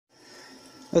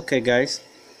Okay guys,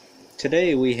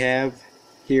 today we have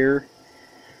here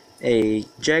a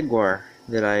Jaguar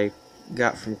that I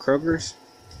got from Kroger's,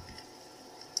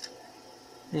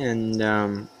 and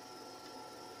I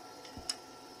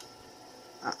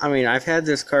mean I've had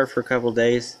this car for a couple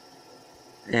days,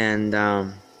 and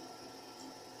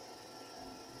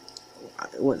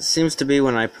what seems to be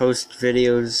when I post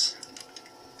videos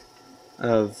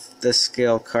of this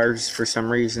scale cars, for some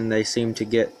reason they seem to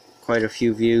get quite a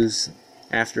few views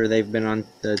after they've been on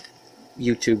the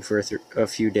YouTube for a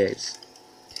few days.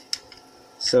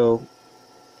 So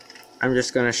I'm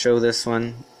just going to show this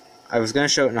one. I was going to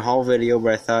show it in a haul video,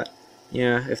 but I thought,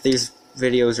 yeah, if these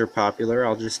videos are popular,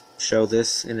 I'll just show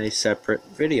this in a separate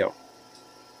video.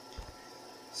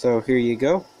 So here you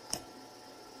go.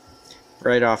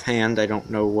 Right offhand, I don't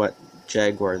know what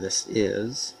Jaguar this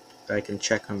is, but I can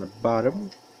check on the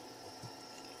bottom.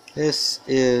 This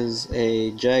is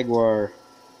a Jaguar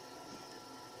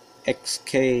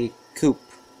XK Coupe.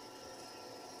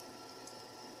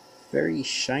 Very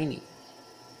shiny.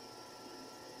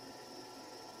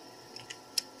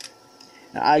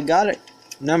 Now, I got it.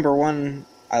 Number one,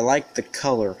 I like the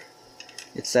color.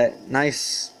 It's that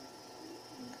nice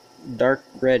dark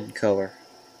red color.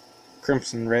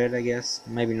 Crimson red, I guess.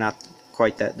 Maybe not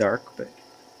quite that dark, but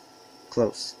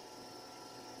close.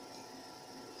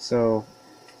 So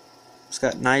it's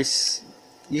got nice,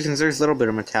 there's a little bit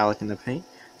of metallic in the paint.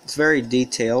 It's very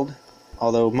detailed,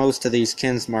 although most of these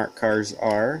Kinsmart cars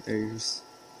are. There's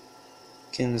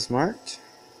Kinsmart.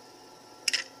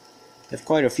 I have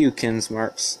quite a few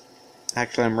Kinsmarts.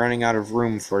 Actually, I'm running out of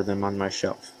room for them on my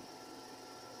shelf.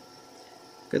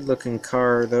 Good looking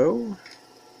car though.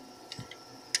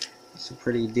 Some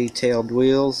pretty detailed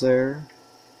wheels there.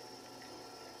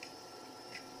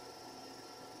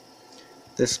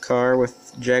 This car,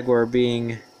 with Jaguar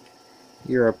being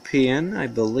European, I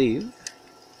believe.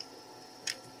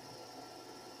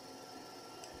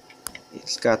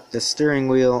 It's got the steering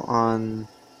wheel on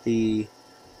the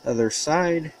other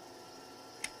side,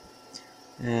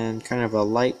 and kind of a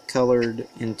light colored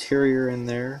interior in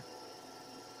there.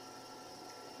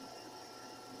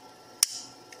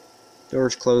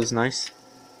 Doors close nice.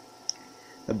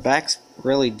 The back's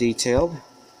really detailed.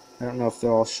 I don't know if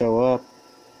they'll all show up.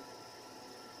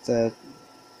 The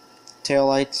tail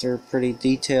lights are pretty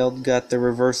detailed. Got the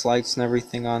reverse lights and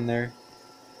everything on there.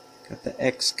 Got the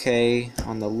XK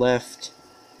on the left,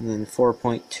 and then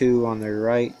 4.2 on the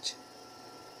right.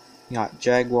 Got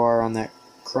Jaguar on that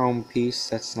chrome piece.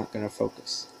 That's not going to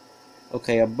focus.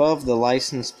 Okay, above the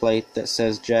license plate that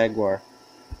says Jaguar,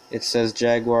 it says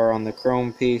Jaguar on the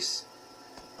chrome piece.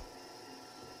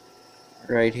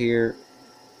 Right here,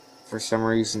 for some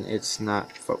reason it's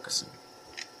not focusing.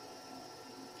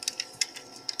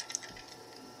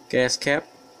 Gas cap.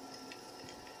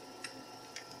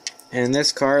 And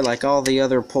this car, like all the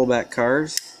other pullback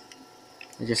cars,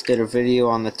 I just did a video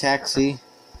on the Taxi,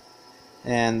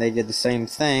 and they did the same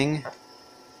thing.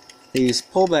 These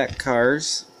pullback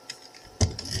cars,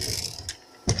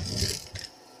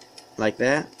 like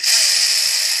that,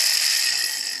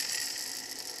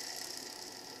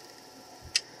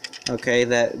 okay,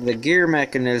 the gear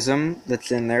mechanism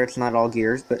that's in there, it's not all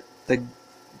gears, but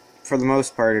for the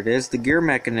most part it is, the gear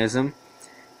mechanism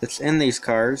that's in these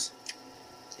cars,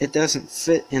 it doesn't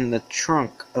fit in the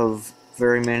trunk of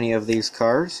very many of these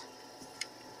cars.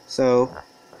 So,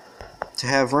 to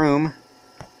have room,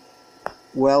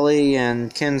 Welly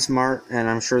and Kinsmart, and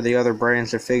I'm sure the other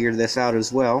brands have figured this out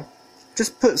as well,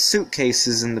 just put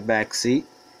suitcases in the back seat,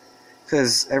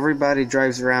 because everybody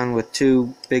drives around with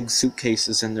two big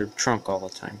suitcases in their trunk all the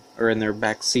time, or in their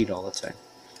back seat all the time.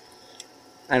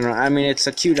 I don't know, I mean, it's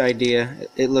a cute idea.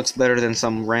 It looks better than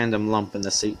some random lump in the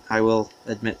seat, I will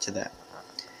admit to that.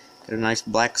 Got a nice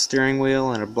black steering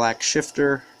wheel and a black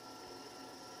shifter.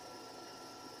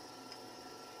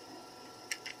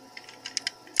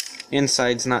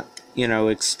 Inside's not,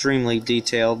 extremely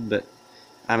detailed, but,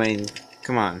 I mean,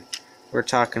 come on. We're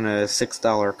talking a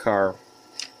 $6 car.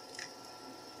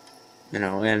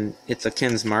 And it's a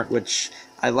Kinsmart, which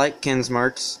I like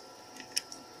Kinsmarts,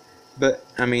 but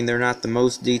I mean they're not the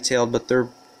most detailed, but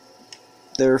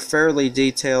they're fairly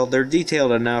detailed. They're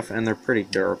detailed enough, and they're pretty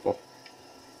durable.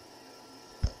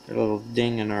 Got a little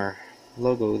ding in our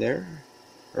logo there,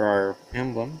 or our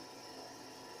emblem.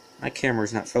 My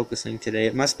camera's not focusing today.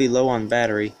 It must be low on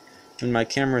battery. When my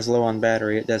camera's low on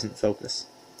battery, it doesn't focus.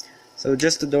 So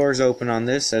just the doors open on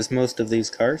this, as most of these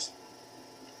cars.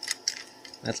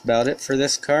 That's about it for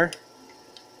this car.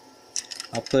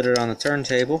 I'll put it on the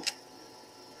turntable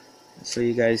so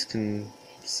you guys can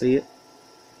see it.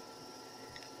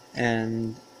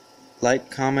 And like,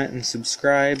 comment, and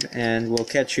subscribe, and we'll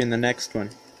catch you in the next one.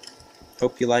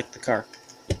 Hope you like the car.